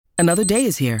Another day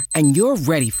is here, and you're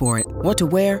ready for it. What to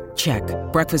wear? Check.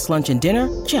 Breakfast, lunch, and dinner?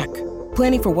 Check.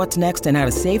 Planning for what's next and how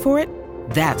to save for it?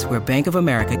 That's where Bank of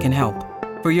America can help.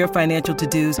 For your financial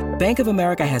to-dos, Bank of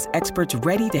America has experts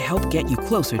ready to help get you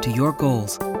closer to your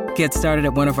goals. Get started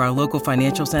at one of our local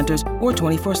financial centers or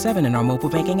 24/7 in our mobile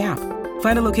banking app.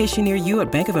 Find a location near you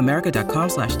at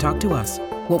bankofamerica.com/talktous.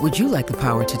 What would you like the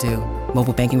power to do?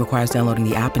 Mobile banking requires downloading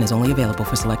the app and is only available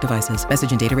for select devices.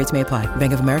 Message and data rates may apply.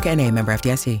 Bank of America N.A., member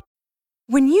FDIC.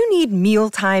 When you need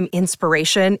mealtime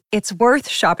inspiration, it's worth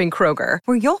shopping Kroger,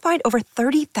 where you'll find over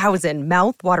 30,000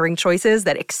 mouth-watering choices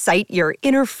that excite your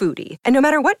inner foodie. And no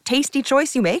matter what tasty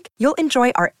choice you make, you'll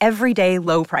enjoy our everyday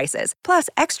low prices, plus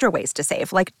extra ways to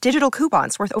save, like digital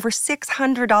coupons worth over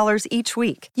 $600 each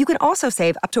week. You can also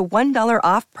save up to $1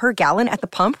 off per gallon at the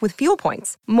pump with fuel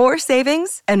points. More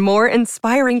savings and more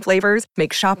inspiring flavors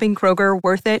make shopping Kroger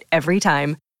worth it every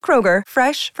time. Kroger,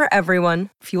 fresh for everyone.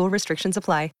 Fuel restrictions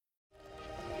apply.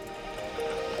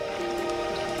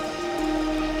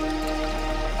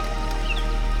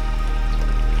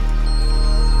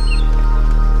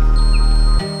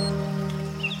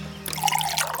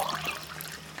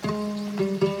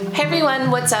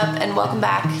 Everyone, what's up, and welcome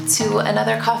back to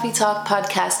another Coffee Talk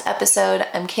podcast episode.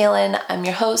 I'm Kaylin, I'm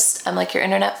your host. I'm like your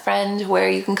internet friend where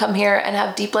you can come here and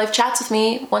have deep life chats with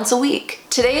me once a week.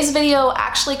 Today's video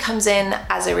actually comes in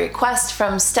as a request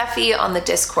from Steffi on the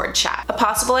Discord chat. A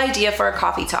possible idea for a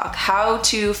coffee talk: how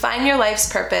to find your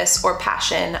life's purpose or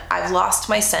passion. I've lost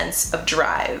my sense of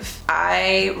drive.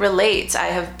 I relate. I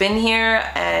have been here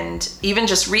and even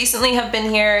just recently have been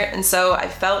here, and so I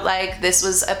felt like this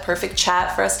was a perfect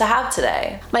chat for us to have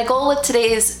today. My goal with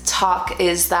today's talk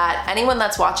is that anyone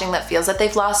that's watching that feels that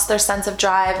they've lost their sense of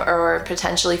drive or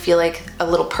potentially feel like a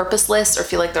little purposeless or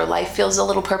feel like their life feels a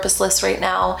little purposeless right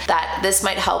now, that this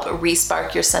might help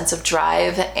re-spark your sense of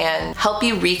drive and help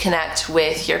you reconnect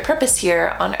with your purpose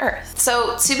here on Earth.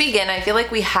 So to begin, I feel like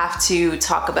we have to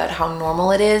talk about how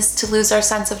normal it is to lose our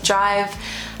sense of drive,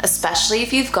 especially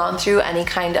if you've gone through any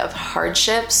kind of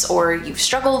hardships or you've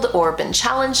struggled or been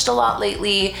challenged a lot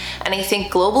lately. And I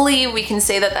think globally we can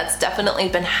say that that's definitely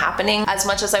been happening. As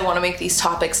much as I want to make these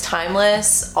topics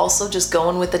timeless, also just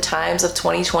going with the times of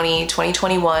 2020,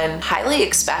 2021, highly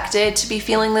expected to be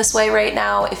feeling this way right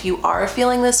now. If you are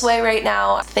feeling this way right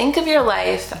now, think of your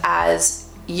life as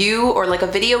you, or like a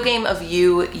video game of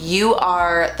you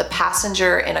are the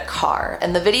passenger in a car,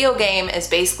 and the video game is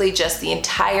basically just the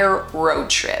entire road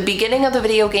trip. The beginning of the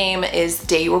video game is the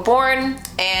day you were born,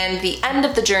 and the end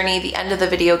of the journey, the end of the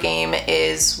video game,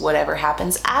 is whatever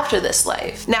happens after this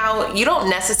life. Now, you don't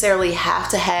necessarily have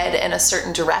to head in a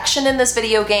certain direction in this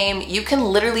video game. You can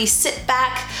literally sit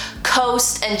back,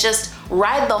 coast, and just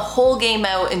ride the whole game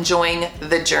out enjoying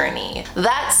the journey.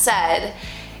 That said,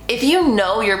 if you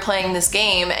know you're playing this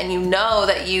game and you know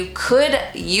that you could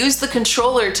use the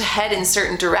controller to head in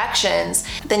certain directions,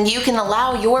 then you can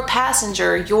allow your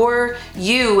passenger,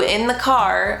 you in the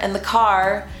car, and the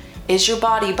car is your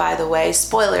body, by the way,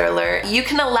 spoiler alert. You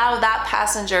can allow that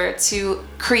passenger to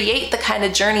create the kind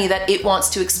of journey that it wants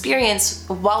to experience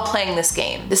while playing this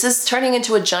game. This is turning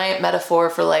into a giant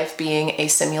metaphor for life being a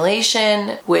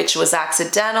simulation, which was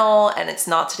accidental, and it's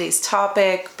not today's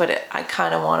topic, but I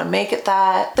kind of want to make it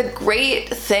that. The great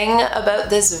thing about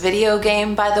this video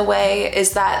game, by the way,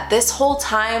 is that this whole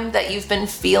time that you've been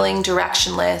feeling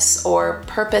directionless or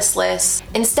purposeless,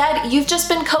 instead you've just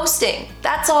been coasting.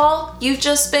 That's all. You've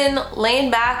just been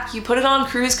laying back, you put it on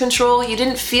cruise control, you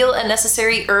didn't feel a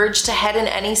necessary urge to head in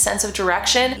any sense of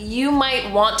direction. You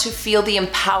might want to feel the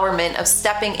empowerment of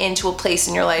stepping into a place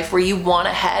in your life where you want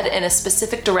to head in a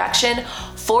specific direction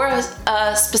for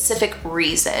a specific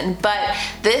reason. But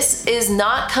this is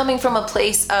not coming from a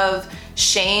place of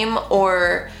shame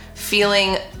or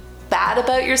feeling bad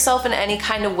about yourself in any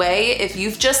kind of way. If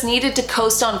you've just needed to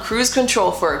coast on cruise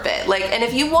control for a bit, and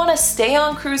if you want to stay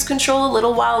on cruise control a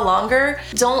little while longer,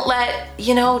 don't let,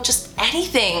 just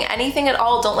anything at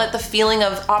all, don't let the feeling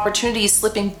of opportunities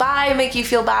slipping by make you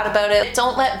feel bad about it.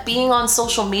 Don't let being on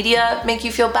social media make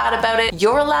you feel bad about it.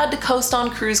 You're allowed to coast on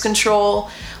cruise control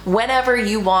whenever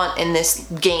you want in this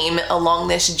game along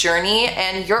this journey,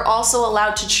 and you're also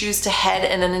allowed to choose to head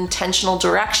in an intentional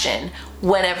direction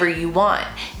whenever you want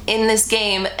in this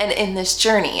game and in this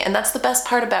journey. And that's the best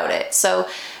part about it. So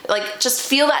just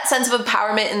feel that sense of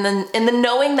empowerment in the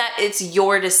knowing that it's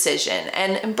your decision,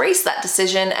 and embrace that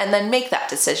decision and then make that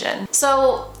decision.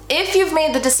 So if you've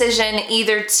made the decision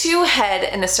either to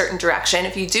head in a certain direction,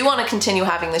 if you do want to continue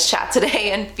having this chat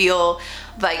today and feel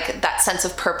like that sense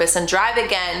of purpose and drive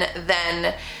again,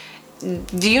 then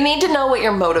you need to know what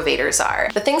your motivators are.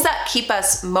 The things that keep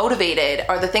us motivated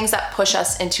are the things that push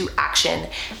us into action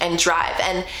and drive.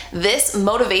 And this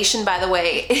motivation, by the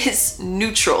way, is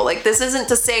neutral. Like, this isn't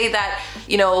to say that,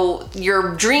 you know,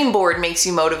 your dream board makes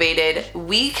you motivated.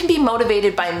 We can be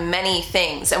motivated by many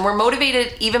things, and we're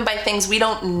motivated even by things we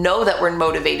don't know that we're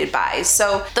motivated by.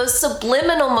 So those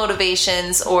subliminal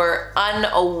motivations or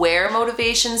unaware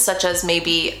motivations, such as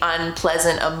maybe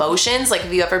unpleasant emotions, like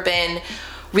have you ever been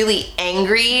really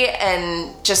angry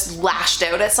and just lashed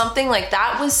out at something? Like,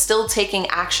 that was still taking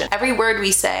action. Every word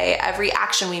we say, every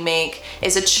action we make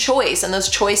is a choice, and those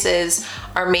choices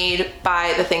are made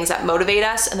by the things that motivate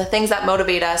us, and the things that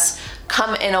motivate us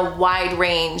come in a wide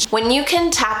range. When you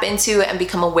can tap into and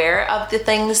become aware of the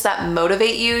things that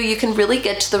motivate you, you can really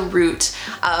get to the root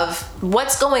of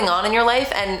what's going on in your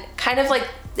life, and kind of like,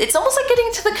 it's almost like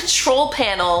getting to the control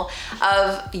panel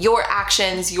of your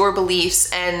actions, your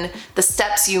beliefs, and the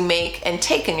steps you make and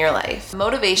take in your life.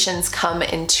 Motivations come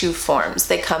in two forms.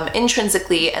 They come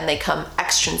intrinsically and they come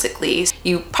extrinsically.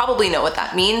 You probably know what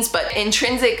that means, but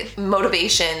intrinsic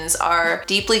motivations are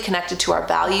deeply connected to our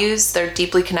values. They're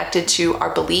deeply connected to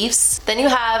our beliefs. Then you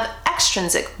have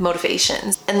extrinsic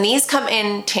motivations, and these come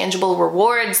in tangible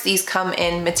rewards. These come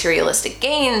in materialistic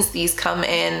gains. These come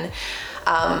in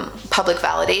public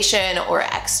validation or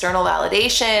external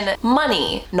validation,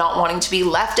 money, not wanting to be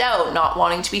left out, not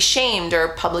wanting to be shamed or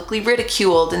publicly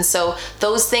ridiculed. And so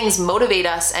those things motivate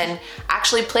us and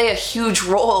actually play a huge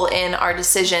role in our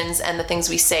decisions and the things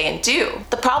we say and do.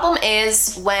 The problem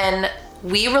is when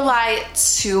we rely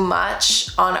too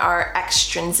much on our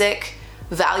extrinsic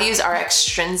values, our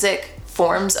extrinsic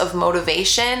forms of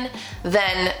motivation,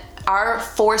 then our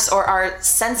force or our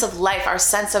sense of life, our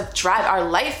sense of drive, our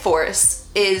life force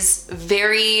is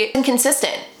very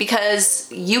inconsistent because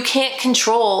you can't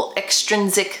control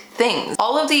extrinsic things.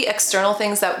 All of the external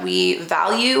things that we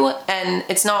value, and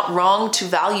it's not wrong to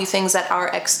value things that are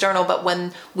external, but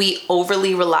when we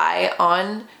overly rely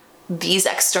on these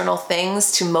external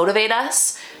things to motivate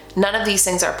us, none of these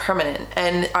things are permanent,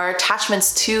 and our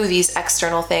attachments to these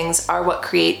external things are what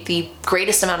create the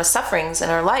greatest amount of sufferings in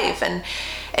our life. And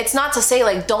it's not to say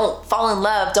like don't fall in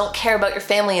love, don't care about your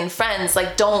family and friends,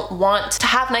 like don't want to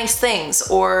have nice things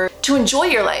or to enjoy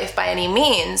your life by any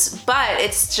means, but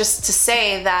it's just to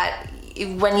say that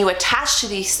when you attach to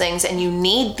these things and you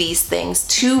need these things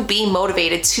to be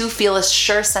motivated, to feel a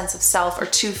sure sense of self or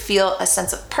to feel a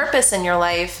sense of purpose in your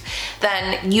life,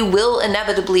 then you will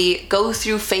inevitably go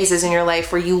through phases in your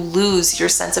life where you lose your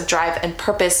sense of drive and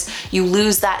purpose. You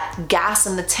lose that gas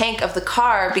in the tank of the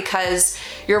car because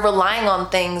you're relying on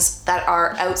things that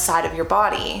are outside of your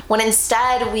body. When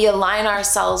instead we align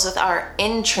ourselves with our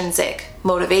intrinsic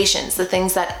motivations, the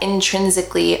things that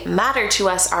intrinsically matter to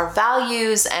us, our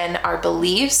values and our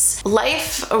beliefs,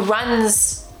 life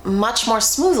runs much more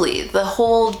smoothly. The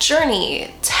whole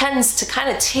journey tends to kind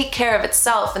of take care of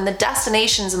itself, and the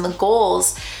destinations and the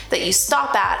goals that you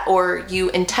stop at or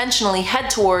you intentionally head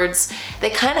towards,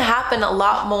 they kind of happen a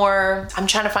lot more, I'm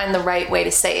trying to find the right way to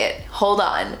say it. Hold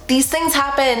on. These things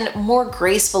happen more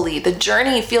gracefully. The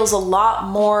journey feels a lot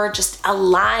more just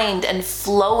aligned and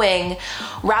flowing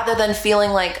rather than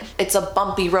feeling like it's a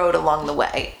bumpy road along the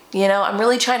way. You know, I'm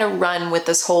really trying to run with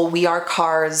this whole we are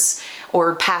cars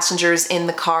or passengers in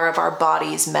the car of our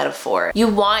bodies metaphor. You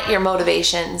want your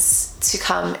motivations to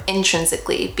come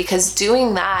intrinsically, because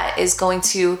doing that is going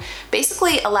to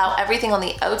basically allow everything on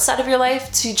the outside of your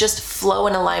life to just flow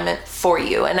in alignment for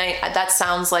you. And that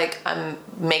sounds like I'm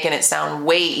making it sound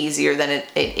way easier than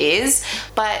it is,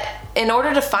 but in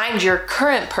order to find your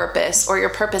current purpose or your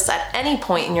purpose at any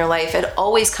point in your life, it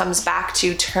always comes back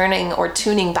to turning or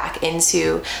tuning back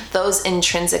into those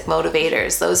intrinsic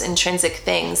motivators, those intrinsic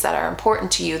things that are important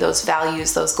to you, those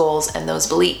values, those goals, and those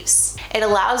beliefs. It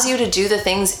allows you to do the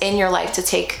things in your life, to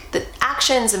take the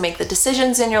actions and make the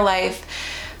decisions in your life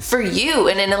for you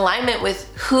and in alignment with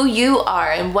who you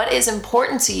are and what is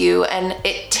important to you. And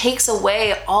it takes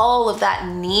away all of that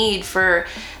need for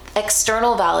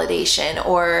external validation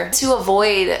or to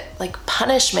avoid like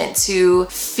punishment, to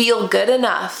feel good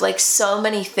enough. Like so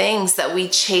many things that we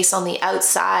chase on the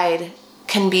outside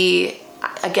can be,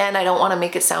 again, I don't want to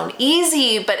make it sound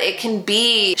easy, but it can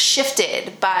be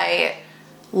shifted by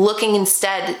looking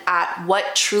instead at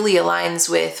what truly aligns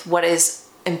with what is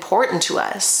important to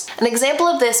us. An example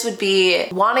of this would be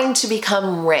wanting to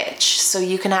become rich so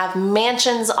you can have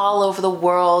mansions all over the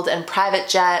world and private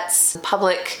jets,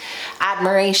 public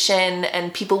admiration,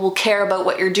 and people will care about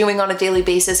what you're doing on a daily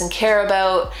basis and care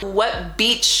about what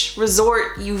beach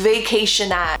resort you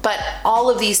vacation at. But all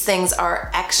of these things are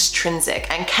extrinsic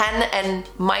and can and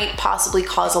might possibly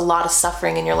cause a lot of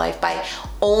suffering in your life by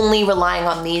only relying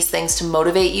on these things to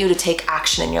motivate you to take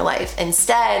action in your life.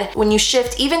 Instead, when you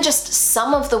shift even just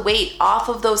some of the weight off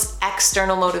of those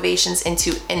external motivations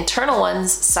into internal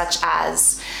ones, such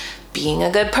as being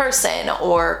a good person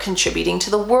or contributing to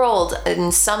the world in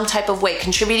some type of way,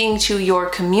 contributing to your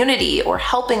community or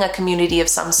helping a community of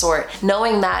some sort,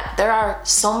 knowing that there are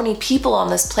so many people on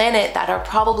this planet that are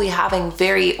probably having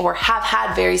or have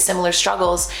had very similar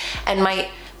struggles and might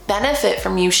benefit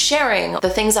from you sharing the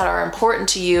things that are important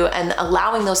to you and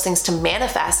allowing those things to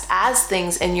manifest as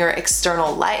things in your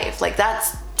external life. Like,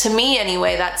 that's, to me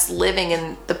anyway, that's living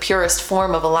in the purest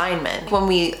form of alignment. When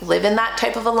we live in that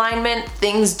type of alignment,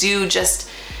 things do just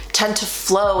tend to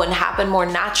flow and happen more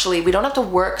naturally. We don't have to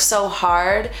work so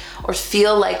hard or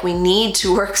feel like we need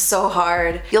to work so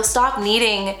hard. You'll stop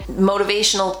needing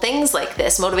motivational things like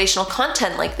this, motivational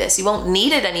content like this. You won't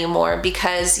need it anymore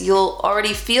because you'll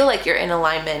already feel like you're in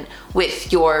alignment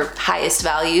with your highest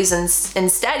values, and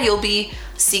instead you'll be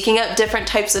seeking out different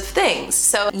types of things.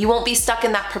 So you won't be stuck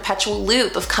in that perpetual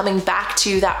loop of coming back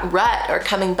to that rut or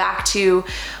coming back to,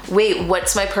 wait,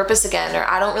 what's my purpose again? Or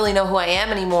I don't really know who I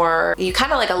am anymore. You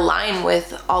kind of like align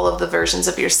with all of the versions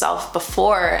of yourself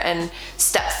before and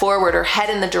step forward or head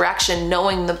in the direction,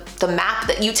 knowing the map,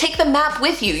 that you take the map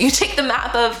with you. You take the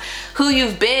map of who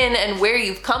you've been and where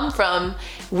you've come from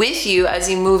with you as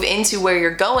you move into where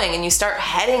you're going, and you start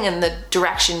heading in the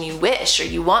direction you wish or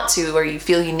you want to or you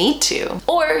feel you need to.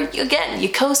 Or again, you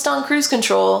coast on cruise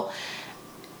control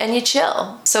and you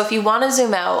chill. So if you want to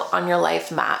zoom out on your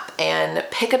life map and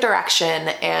pick a direction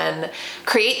and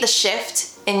create the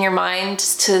shift in your mind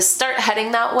to start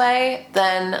heading that way,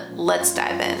 then let's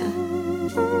dive in.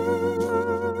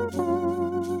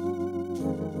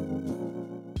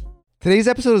 Today's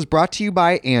episode is brought to you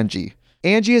by Angie.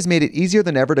 Angie has made it easier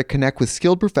than ever to connect with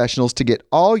skilled professionals to get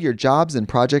all your jobs and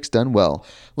projects done well.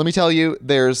 Let me tell you,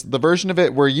 there's the version of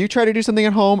it where you try to do something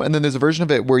at home, and then there's a version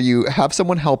of it where you have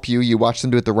someone help you, you watch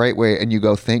them do it the right way, and you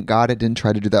go, thank God I didn't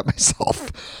try to do that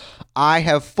myself. I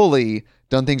have fully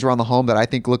done things around the home that I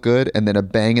think look good, and then a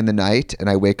bang in the night, and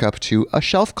I wake up to a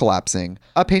shelf collapsing,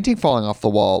 a painting falling off the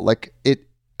wall.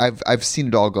 I've seen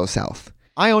it all go south.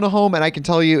 I own a home, and I can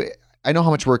tell you, I know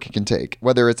how much work it can take.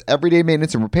 Whether it's everyday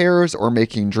maintenance and repairs or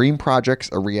making dream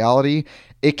projects a reality,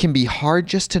 it can be hard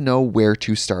just to know where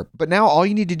to start. But now all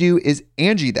you need to do is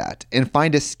Angie that and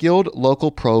find a skilled local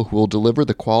pro who will deliver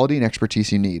the quality and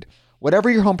expertise you need.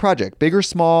 Whatever your home project, big or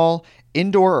small,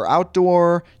 indoor or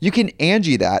outdoor, you can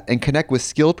Angie that and connect with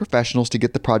skilled professionals to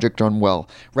get the project done well.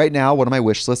 Right now, one of my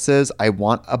wish lists is I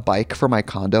want a bike for my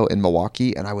condo in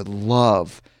Milwaukee, and I would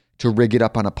love to rig it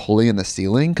up on a pulley in the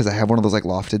ceiling because I have one of those like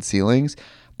lofted ceilings,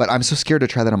 but I'm so scared to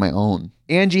try that on my own.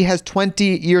 Angie has 20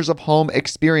 years of home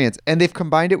experience, and they've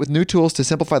combined it with new tools to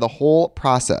simplify the whole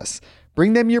process.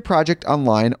 Bring them your project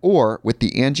online or with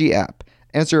the Angie app.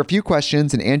 Answer a few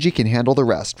questions and Angie can handle the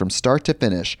rest from start to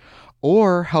finish,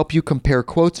 or help you compare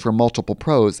quotes from multiple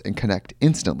pros and connect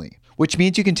instantly, which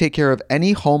means you can take care of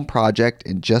any home project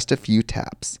in just a few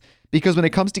taps. Because when it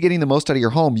comes to getting the most out of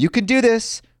your home, you can do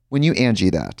this when you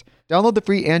Angie that. Download the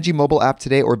free Angie mobile app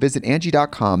today or visit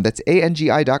Angie.com. That's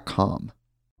ANGI.com.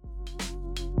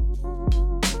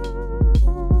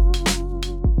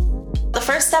 The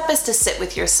first step is to sit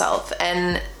with yourself,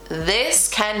 and this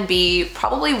can be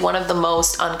probably one of the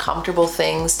most uncomfortable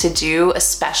things to do,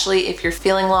 especially if you're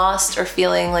feeling lost or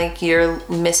feeling like you're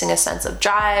missing a sense of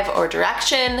drive or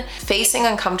direction. Facing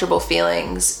uncomfortable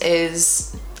feelings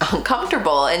is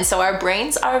uncomfortable, and so our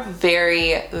brains are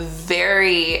very,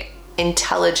 very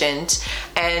intelligent,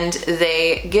 and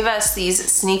they give us these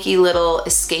sneaky little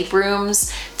escape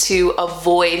rooms to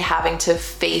avoid having to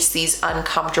face these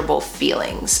uncomfortable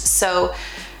feelings. So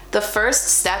the first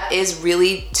step is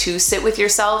really to sit with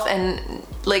yourself, and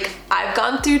like I've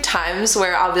gone through times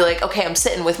where I'll be like, okay, I'm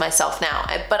sitting with myself now,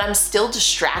 but I'm still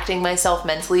distracting myself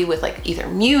mentally with like either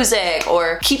music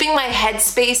or keeping my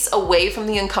headspace away from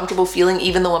the uncomfortable feeling,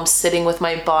 even though I'm sitting with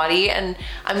my body. And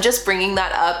I'm just bringing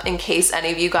that up in case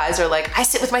any of you guys are like, I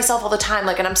sit with myself all the time,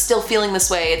 like, and I'm still feeling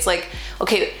this way. It's like,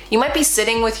 okay, you might be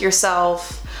sitting with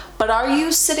yourself, but are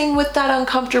you sitting with that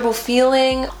uncomfortable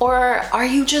feeling, or are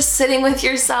you just sitting with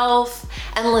yourself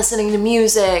and listening to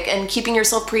music and keeping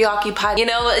yourself preoccupied? You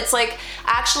know, it's like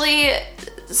actually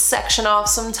section off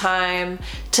some time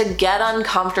to get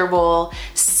uncomfortable,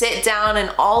 sit down in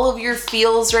all of your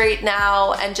feels right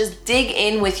now and just dig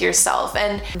in with yourself.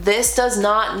 And this does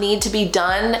not need to be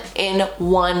done in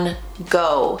one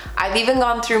go. I've even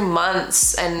gone through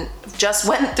months and just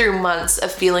went through months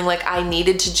of feeling like I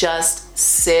needed to just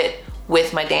sit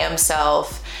with my damn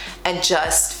self and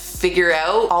just figure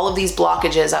out all of these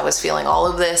blockages I was feeling, all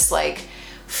of this like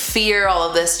fear, all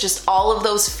of this, just all of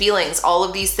those feelings, all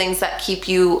of these things that keep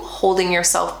you holding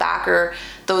yourself back, or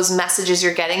those messages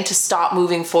you're getting to stop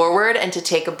moving forward and to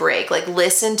take a break. Like,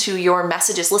 listen to your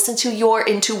messages, listen to your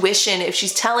intuition. If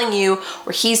she's telling you,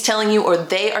 or he's telling you, or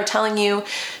they are telling you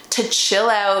to chill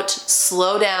out,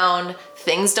 slow down,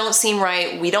 things don't seem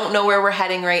right, we don't know where we're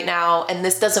heading right now, and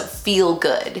this doesn't feel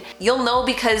good. You'll know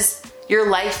because your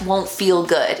life won't feel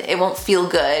good. It won't feel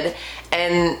good,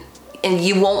 and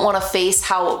you won't want to face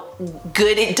how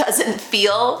good it doesn't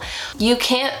feel. You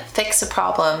can't fix a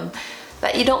problem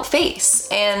that you don't face.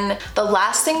 And the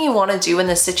last thing you want to do in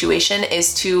this situation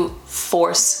is to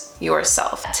force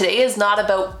yourself. Today is not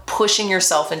about pushing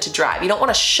yourself into drive. You don't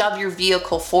want to shove your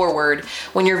vehicle forward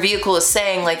when your vehicle is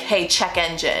saying like, hey, check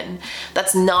engine.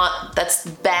 That's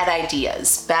bad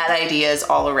ideas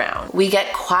all around. We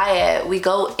get quiet, we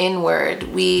go inward,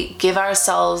 we give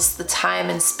ourselves the time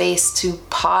and space to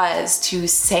pause, to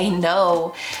say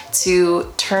no,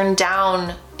 to turn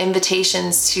down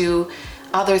invitations to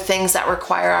other things that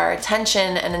require our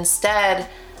attention, and instead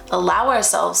allow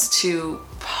ourselves to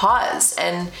pause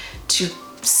and to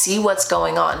see what's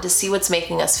going on, to see what's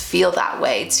making us feel that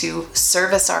way, to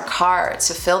service our car,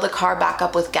 to fill the car back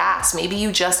up with gas. Maybe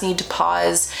you just need to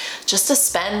pause just to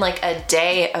spend like a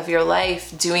day of your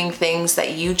life doing things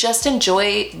that you just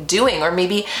enjoy doing, or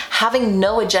maybe having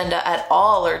no agenda at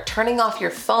all, or turning off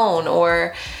your phone,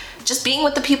 or just being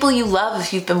with the people you love.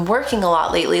 If you've been working a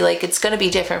lot lately, like, it's going to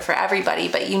be different for everybody,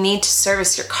 but you need to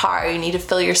service your car. You need to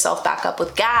fill yourself back up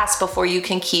with gas before you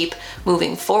can keep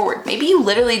moving forward. Maybe you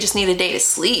literally just need a day to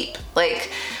sleep. Like,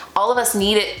 all of us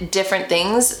need different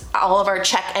things. All of our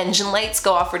check engine lights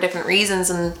go off for different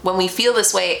reasons. And when we feel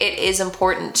this way, it is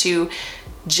important to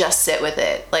just sit with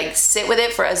it. Like, sit with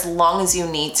it for as long as you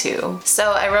need to.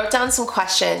 So I wrote down some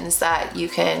questions that you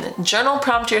can journal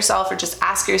prompt yourself, or just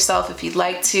ask yourself if you'd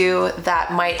like to,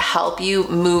 that might help you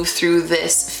move through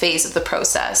this phase of the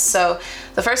process. So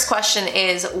the first question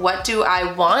is, what do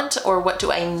I want, or what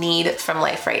do I need from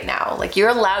life right now? Like, you're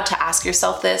allowed to ask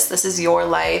yourself this. This is your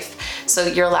life. So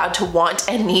you're allowed to want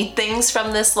and need things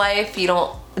from this life. You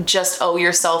don't just owe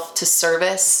yourself to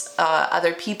service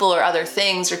other people or other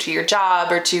things, or to your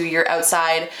job, or to your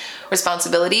outside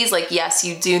responsibilities. Like, yes,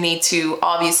 you do need to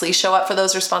obviously show up for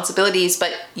those responsibilities,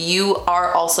 but you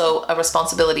are also a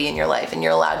responsibility in your life, and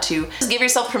you're allowed to just give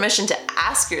yourself permission to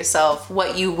ask yourself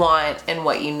what you want and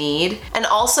what you need. And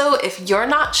also, if you're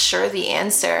not sure the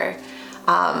answer,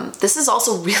 this is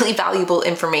also really valuable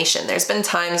information. There's been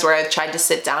times where I've tried to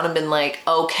sit down and been like,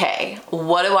 okay,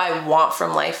 what do I want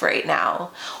from life right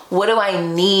now? What do I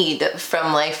need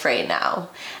from life right now?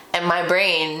 And my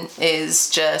brain is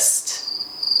just...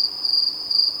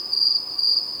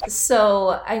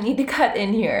 So I need to cut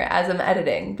in here as I'm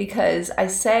editing, because I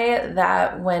say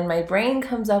that when my brain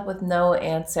comes up with no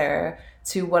answer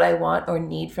to what I want or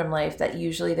need from life, that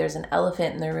usually there's an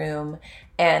elephant in the room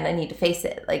and I need to face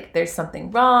it. Like, there's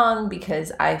something wrong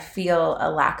because I feel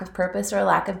a lack of purpose or a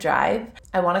lack of drive.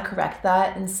 I want to correct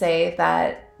that and say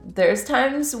that there's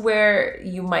times where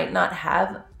you might not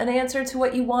have an answer to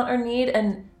what you want or need,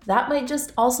 and that might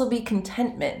just also be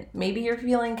contentment. Maybe you're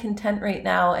feeling content right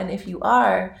now, and if you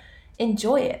are,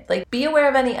 enjoy it. Like, be aware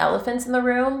of any elephants in the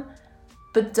room,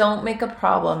 but don't make a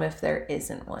problem if there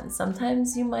isn't one.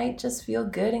 Sometimes you might just feel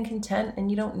good and content, and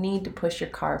you don't need to push your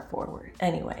car forward.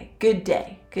 Anyway, good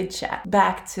day, good chat.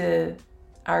 Back to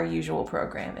our usual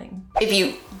programming. If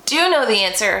you do know the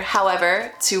answer,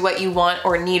 however, to what you want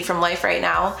or need from life right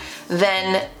now,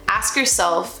 then ask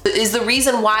yourself, is the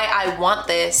reason why I want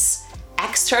this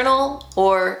external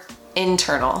or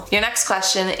internal? Your next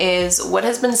question is, what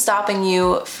has been stopping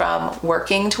you from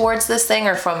working towards this thing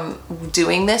or from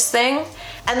doing this thing?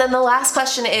 And then the last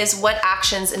question is, what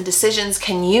actions and decisions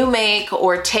can you make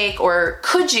or take, or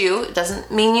could you, it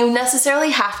doesn't mean you necessarily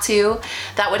have to,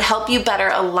 that would help you better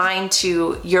align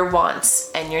to your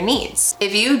wants and your needs?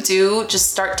 If you do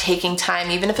just start taking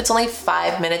time, even if it's only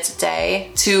 5 minutes a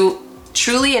day, to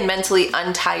truly and mentally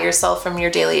untie yourself from your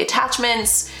daily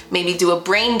attachments, maybe do a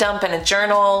brain dump in a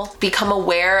journal, become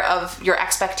aware of your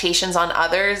expectations on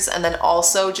others, and then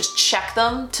also just check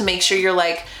them to make sure you're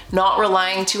like not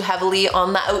relying too heavily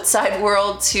on the outside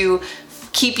world to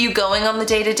keep you going on the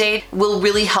day-to-day, will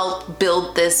really help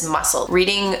build this muscle.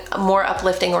 Reading more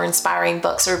uplifting or inspiring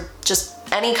books, or just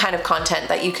any kind of content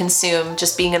that you consume,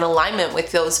 just being in alignment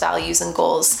with those values and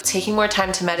goals. Taking more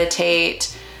time to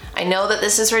meditate, I know that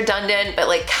this is redundant, but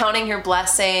like counting your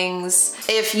blessings.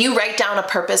 If you write down a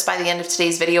purpose by the end of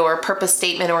today's video, or a purpose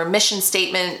statement or a mission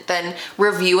statement, then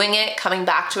reviewing it, coming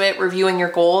back to it, reviewing your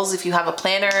goals. If you have a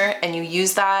planner and you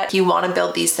use that, you want to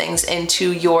build these things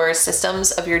into your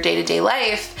systems of your day-to-day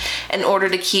life in order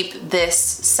to keep this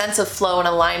sense of flow and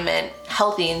alignment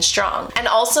healthy and strong. And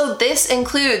also this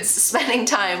includes spending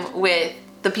time with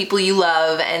the people you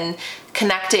love and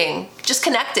connecting.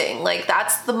 Like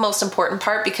that's the most important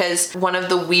part, because one of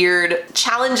the weird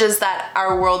challenges that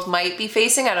our world might be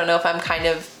facing, I don't know if I'm kind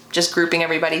of just grouping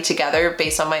everybody together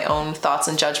based on my own thoughts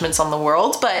and judgments on the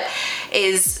world, but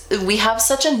is we have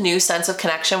such a new sense of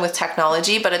connection with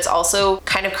technology, but it's also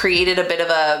kind of created a bit of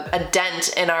a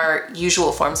dent in our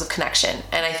usual forms of connection.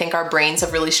 And I think our brains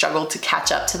have really struggled to catch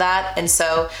up to that. And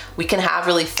so we can have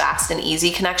really fast and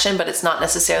easy connection, but it's not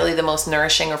necessarily the most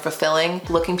nourishing or fulfilling.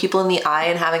 Looking people in the eye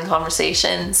and having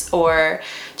conversations, or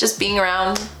just being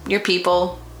around your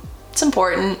people, it's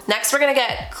important. Next, we're gonna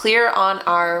get clear on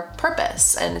our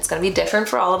purpose, and it's gonna be different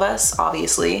for all of us,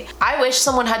 obviously. I wish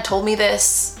someone had told me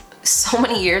this so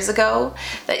many years ago,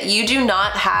 that you do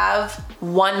not have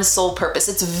one sole purpose.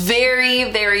 It's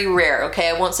very, very rare, okay?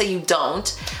 I won't say you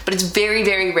don't, but it's very,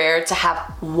 very rare to have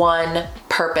one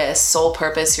purpose, sole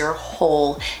purpose, your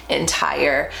whole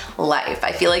entire life.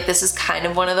 I feel like this is kind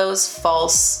of one of those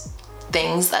false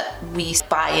things that we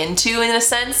buy into, in a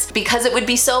sense, because it would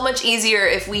be so much easier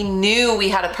if we knew we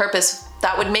had a purpose.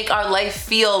 That would make our life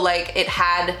feel like it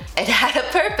had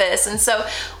a purpose. And so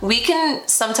we can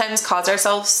sometimes cause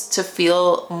ourselves to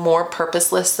feel more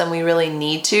purposeless than we really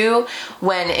need to,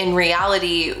 when in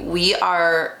reality, we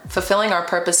are fulfilling our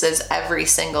purposes every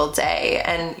single day.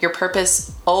 And your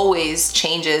purpose always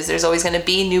changes. There's always going to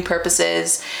be new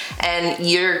purposes, and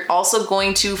you're also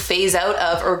going to phase out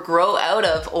of or grow out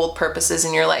of old purposes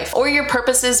in your life. Or your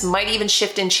purposes might even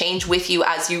shift and change with you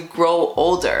as you grow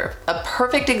older. A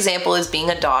perfect example is being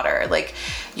a daughter. Like,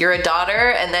 you're a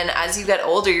daughter, and then as you get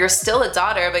older, you're still a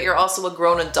daughter, but you're also a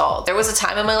grown adult. There was a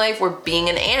time in my life where being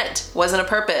an aunt wasn't a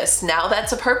purpose. Now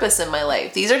that's a purpose in my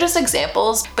life. These are just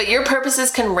examples, but your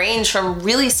purposes can range from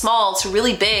really small to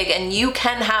really big, and you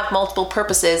can have multiple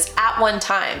purposes at one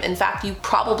time. In fact, you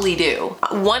probably do.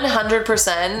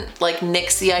 100% like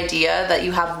nix the idea that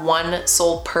you have one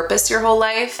sole purpose your whole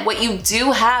life. What you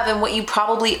do have, and what you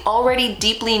probably already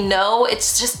deeply know,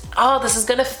 it's just, oh, this is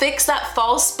gonna fix that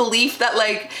false belief that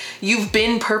like you've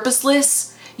been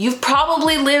purposeless. You've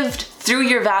probably lived through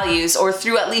your values, or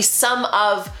through at least some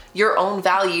of your own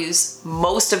values,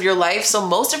 most of your life. So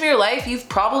most of your life, you've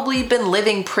probably been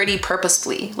living pretty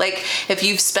purposefully. Like, if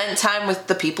you've spent time with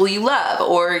the people you love,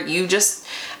 or you just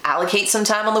allocate some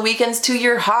time on the weekends to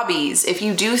your hobbies, if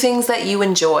you do things that you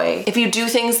enjoy, if you do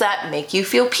things that make you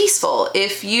feel peaceful,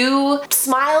 if you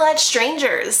smile at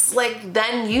strangers, like,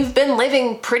 then you've been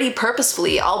living pretty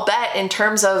purposefully, I'll bet, in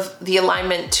terms of the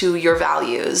alignment to your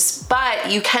values.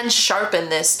 But you can sharpen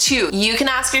this too. You can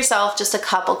ask yourself just a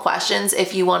couple questions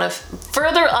if you want to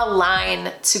further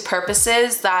align to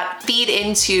purposes that feed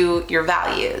into your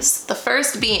values. The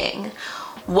first being,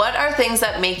 what are things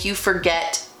that make you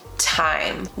forget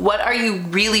time? What are you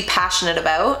really passionate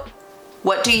about?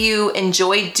 What do you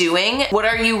enjoy doing? What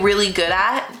are you really good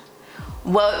at?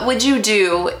 What would you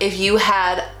do if you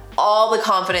had all the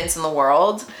confidence in the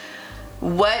world?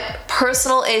 What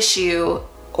personal issue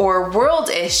or world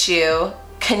issue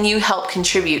can you help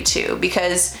contribute to?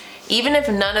 Because even if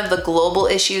none of the global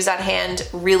issues at hand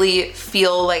really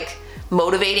feel like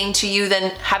motivating to you,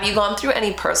 then have you gone through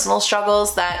any personal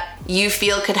struggles that you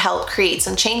feel could help create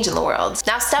some change in the world?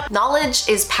 Now, knowledge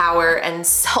is power, and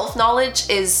self-knowledge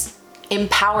is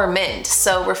empowerment.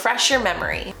 So refresh your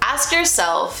memory. Ask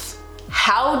yourself,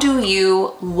 how do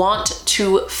you want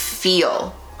to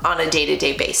feel on a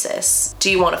day-to-day basis? Do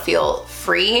you want to feel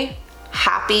free,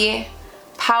 happy,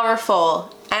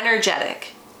 powerful,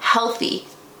 energetic, healthy,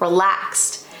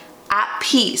 relaxed, at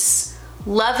peace,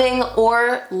 loving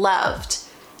or loved,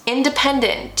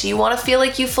 independent? Do you want to feel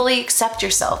like you fully accept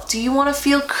yourself? Do you want to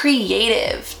feel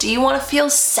creative? Do you want to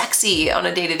feel sexy on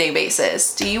a day-to-day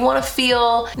basis? Do you want to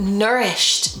feel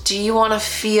nourished? Do you want to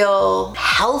feel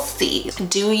healthy?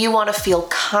 Do you want to feel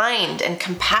kind and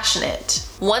compassionate?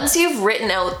 Once you've written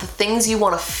out the things you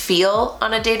want to feel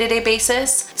on a day-to-day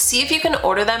basis, see if you can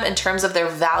order them in terms of their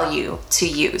value to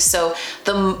you. So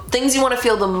the things you want to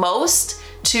feel the most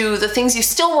to the things you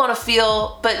still want to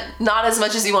feel, but not as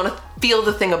much as you want to feel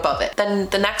the thing above it. Then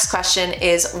the next question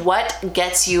is, what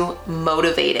gets you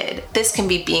motivated? This can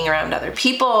be being around other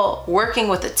people, working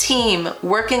with a team,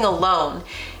 working alone,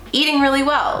 eating really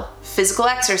well, physical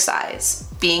exercise,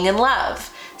 being in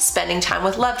love, spending time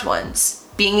with loved ones,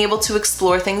 being able to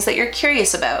explore things that you're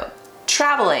curious about,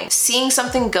 traveling, seeing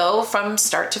something go from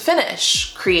start to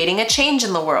finish, creating a change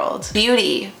in the world,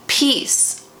 beauty,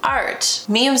 peace, art,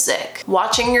 music,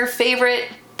 watching your favorite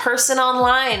person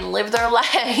online live their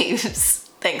lives.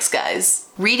 Thanks, guys.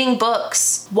 Reading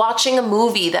books, watching a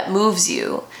movie that moves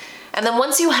you. And then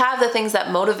once you have the things that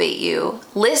motivate you,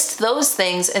 list those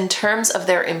things in terms of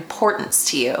their importance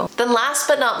to you. Then last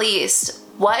but not least,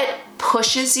 what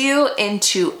pushes you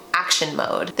into action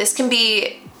mode? This can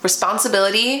be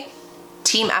responsibility,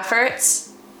 team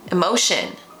efforts,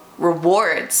 emotion,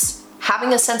 rewards,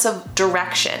 having a sense of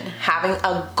direction, having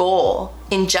a goal,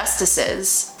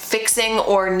 injustices, fixing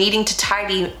or needing to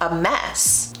tidy a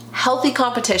mess, healthy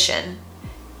competition,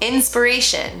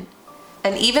 inspiration,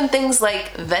 and even things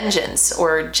like vengeance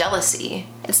or jealousy.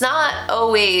 It's not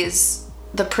always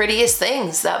the prettiest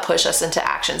things that push us into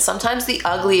action. Sometimes the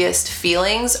ugliest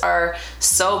feelings are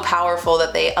so powerful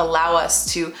that they allow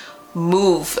us to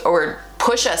move or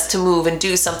push us to move and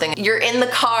do something. You're in the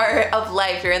car of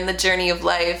life, you're in the journey of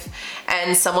life,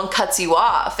 and someone cuts you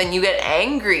off and you get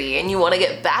angry and you want to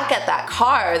get back at that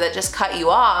car that just cut you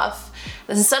off.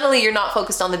 And suddenly you're not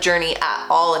focused on the journey at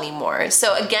all anymore.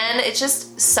 So again, it's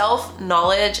just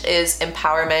self-knowledge is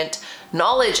empowerment.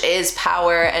 Knowledge is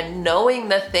power, and knowing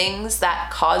the things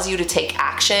that cause you to take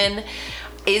action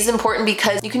is important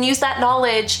because you can use that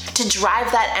knowledge to drive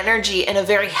that energy in a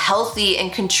very healthy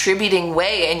and contributing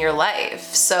way in your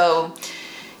life. So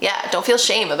yeah, don't feel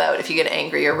shame about if you get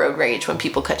angry or road rage when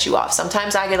people cut you off.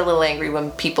 Sometimes I get a little angry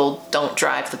when people don't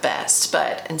drive the best,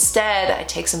 but instead I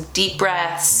take some deep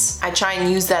breaths. I try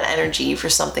and use that energy for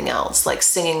something else, like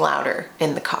singing louder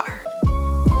in the car.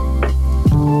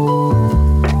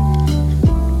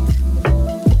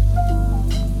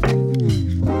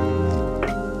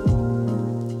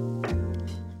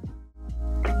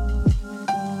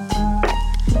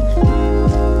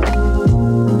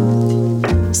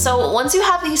 Once you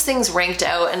have these things ranked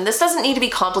out, and this doesn't need to be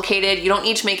complicated, you don't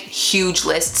need to make huge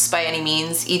lists by any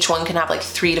means. Each one can have like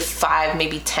 3 to 5,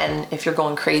 maybe 10 if you're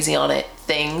going crazy on it,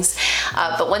 things.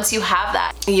 But once you have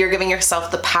that, you're giving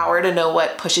yourself the power to know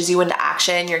what pushes you into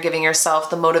action. You're giving yourself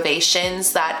the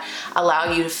motivations that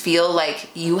allow you to feel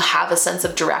like you have a sense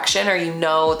of direction, or you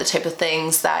know the type of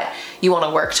things that you want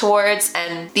to work towards.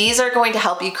 And these are going to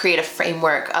help you create a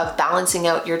framework of balancing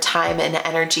out your time and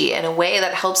energy in a way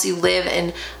that helps you live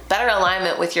in better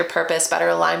alignment with your purpose, better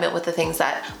alignment with the things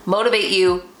that motivate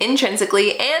you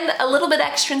intrinsically and a little bit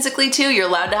extrinsically too. You're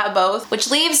allowed to have both,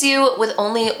 which leaves you with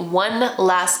only one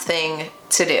last thing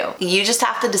to do. You just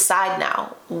have to decide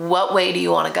now, what way do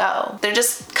you want to go? There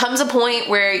just comes a point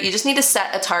where you just need to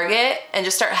set a target and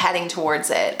just start heading towards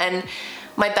it. And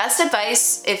my best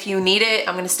advice, if you need it,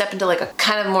 I'm going to step into like a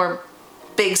kind of more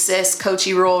big sis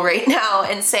coachy role right now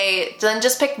and say, then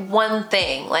just pick one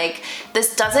thing. Like,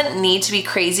 this doesn't need to be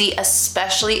crazy,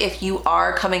 especially if you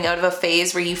are coming out of a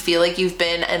phase where you feel like you've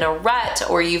been in a rut,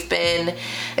 or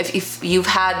if you've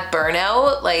had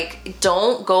burnout. Like,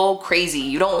 don't go crazy.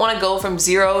 You don't want to go from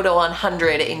 0 to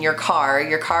 100 in your car.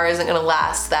 Your car isn't going to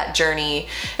last that journey.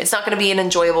 It's not going to be an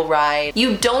enjoyable ride.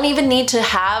 You don't even need to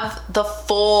have the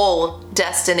full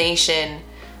destination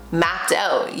mapped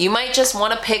out. You might just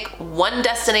want to pick one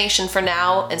destination for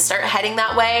now and start heading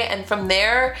that way, and from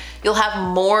there you'll have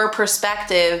more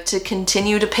perspective to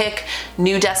continue to pick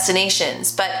new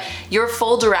destinations. But your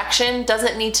full direction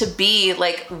doesn't need to be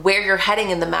like where you're heading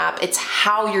in the map. It's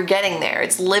how you're getting there.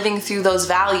 It's living through those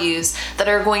values that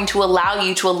are going to allow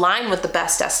you to align with the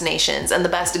best destinations and the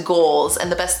best goals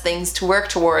and the best things to work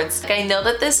towards. Like, I know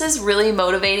that this is really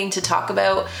motivating to talk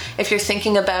about if you're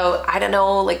thinking about, I don't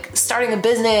know, like starting a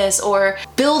business or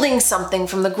building something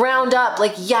from the ground up.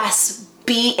 Like, yes,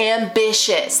 be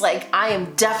ambitious. Like, I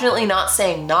am definitely not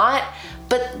saying not,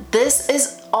 but this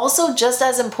is also just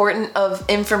as important of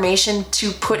information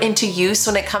to put into use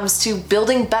when it comes to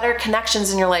building better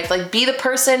connections in your life. Like, be the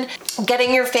person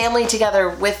getting your family together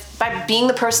by being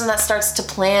the person that starts to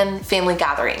plan family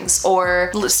gatherings,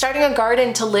 or starting a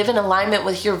garden to live in alignment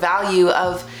with your value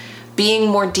of being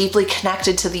more deeply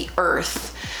connected to the earth.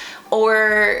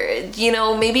 Or, you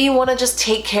know, maybe you want to just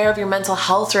take care of your mental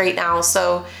health right now.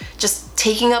 So just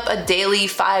taking up a daily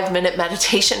 5-minute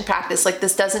meditation practice. Like,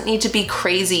 this doesn't need to be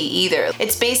crazy either.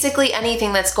 It's basically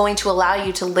anything that's going to allow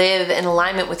you to live in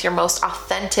alignment with your most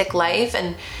authentic life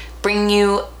and bring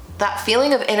you that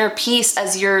feeling of inner peace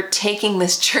as you're taking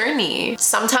this journey.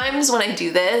 Sometimes when I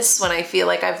do this, when I feel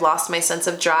like I've lost my sense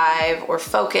of drive or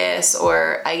focus,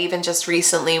 or I even just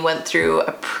recently went through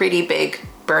a pretty big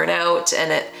burnout,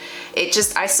 and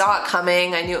I saw it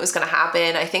coming. I knew it was going to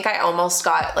happen. I think I almost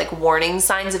got like warning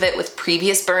signs of it with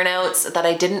previous burnouts that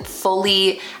I didn't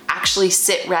fully actually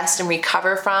sit, rest, and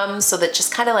recover from. So that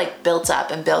just kind of like built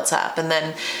up. And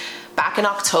then back in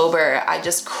October, I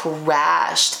just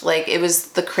crashed. Like, it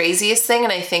was the craziest thing.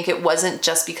 And I think it wasn't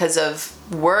just because of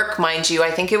work, mind you.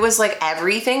 I think it was like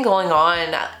everything going on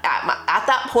at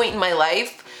that point in my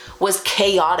life was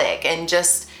chaotic, and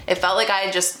just, it felt like I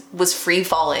just was free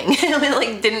falling. I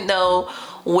like didn't know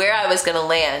where I was gonna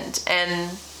land.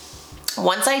 And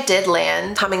once I did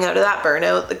land, coming out of that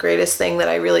burnout, the greatest thing that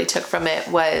I really took from it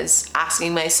was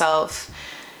asking myself,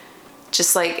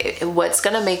 just like, what's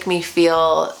gonna make me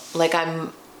feel like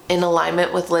I'm in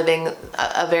alignment with living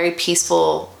a very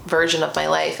peaceful version of my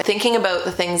life. Thinking about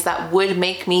the things that would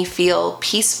make me feel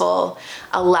peaceful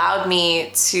allowed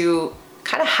me to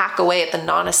kind of hack away at the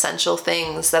non-essential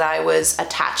things that I was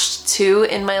attached to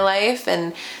in my life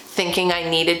and thinking I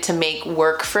needed to make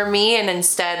work for me. And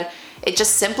instead, it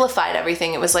just simplified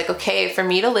everything. It was like, okay, for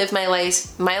me to live my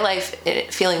life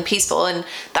feeling peaceful, and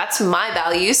that's my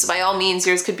value. So by all means,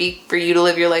 yours could be for you to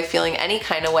live your life feeling any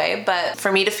kind of way. But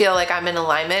for me to feel like I'm in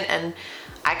alignment and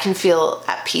I can feel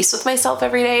at peace with myself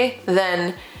every day,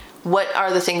 then what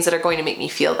are the things that are going to make me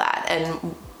feel that?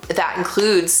 And that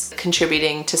includes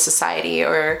contributing to society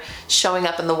or showing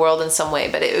up in the world in some way.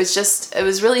 But it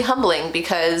was really humbling,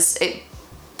 because it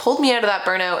pulled me out of that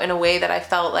burnout in a way that I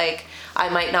felt like I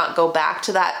might not go back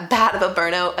to that bad of a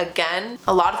burnout again.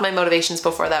 A lot of my motivations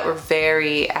before that were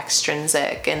very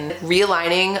extrinsic, and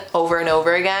realigning over and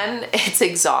over again, it's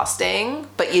exhausting,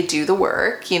 but you do the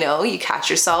work. You know, you catch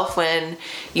yourself when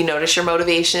you notice your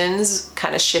motivations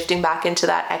kind of shifting back into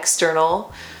that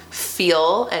external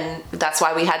feel. And that's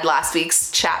why we had last week's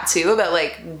chat too about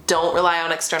like, don't rely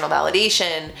on external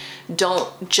validation.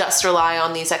 Don't just rely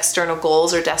on these external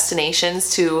goals or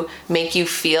destinations to make you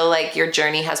feel like your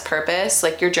journey has purpose.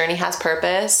 Like, your journey has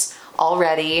purpose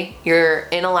already. You're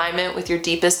in alignment with your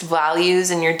deepest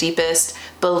values and your deepest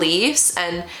beliefs,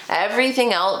 and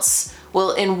everything else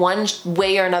will in one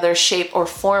way or another, shape or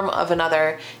form of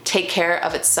another, take care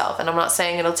of itself. And I'm not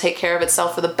saying it'll take care of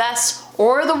itself for the best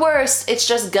or the worst. It's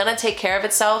just gonna take care of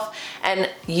itself, and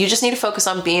you just need to focus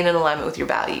on being in alignment with your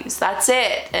values. That's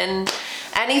it. And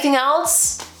anything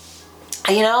else,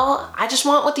 you know, I just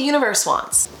want what the universe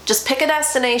wants. Just pick a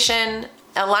destination,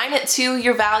 align it to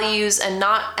your values and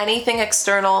not anything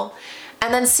external,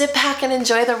 and then sit back and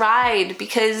enjoy the ride.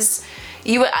 Because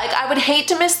I would hate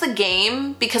to miss the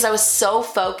game because I was so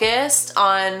focused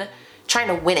on trying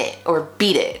to win it or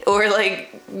beat it or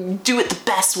like do it the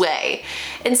best way.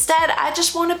 Instead, I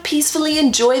just want to peacefully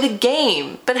enjoy the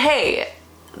game. But hey,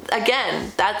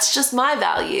 again, that's just my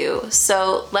value.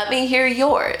 So let me hear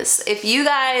yours. If you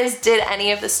guys did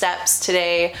any of the steps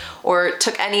today or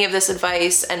took any of this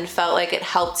advice and felt like it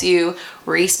helped you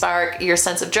re-spark your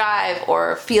sense of drive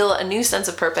or feel a new sense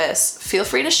of purpose, feel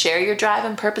free to share your drive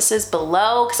and purposes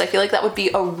below, because I feel like that would be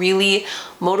a really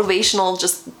motivational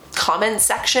just comment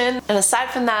section. And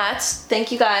aside from that,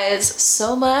 thank you guys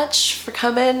so much for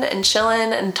coming and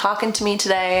chilling and talking to me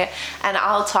today. And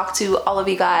I'll talk to all of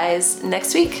you guys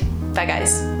next week. Bye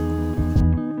guys.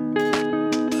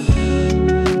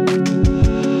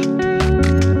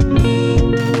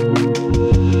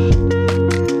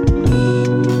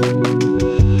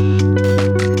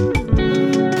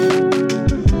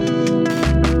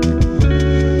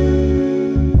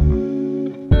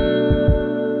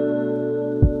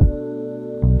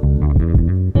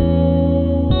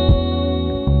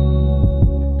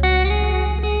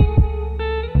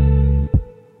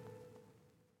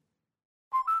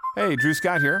 Hey, Drew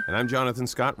Scott here, and I'm Jonathan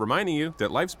Scott, reminding you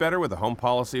that life's better with a home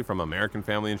policy from American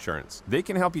Family Insurance. They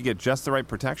can help you get just the right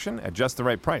protection at just the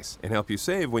right price and help you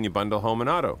save when you bundle home and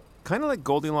auto. Kind of like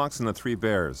Goldilocks and the Three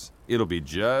Bears. It'll be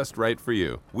just right for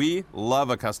you. We love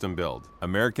a custom build.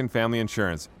 American Family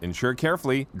Insurance. Insure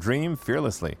carefully, dream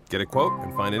fearlessly. Get a quote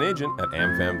and find an agent at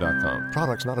amfam.com.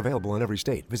 Products not available in every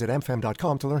state. Visit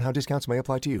amfam.com to learn how discounts may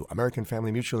apply to you. American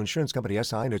Family Mutual Insurance Company,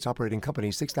 SI, and its operating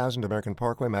company, 6000 American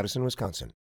Parkway, Madison, Wisconsin.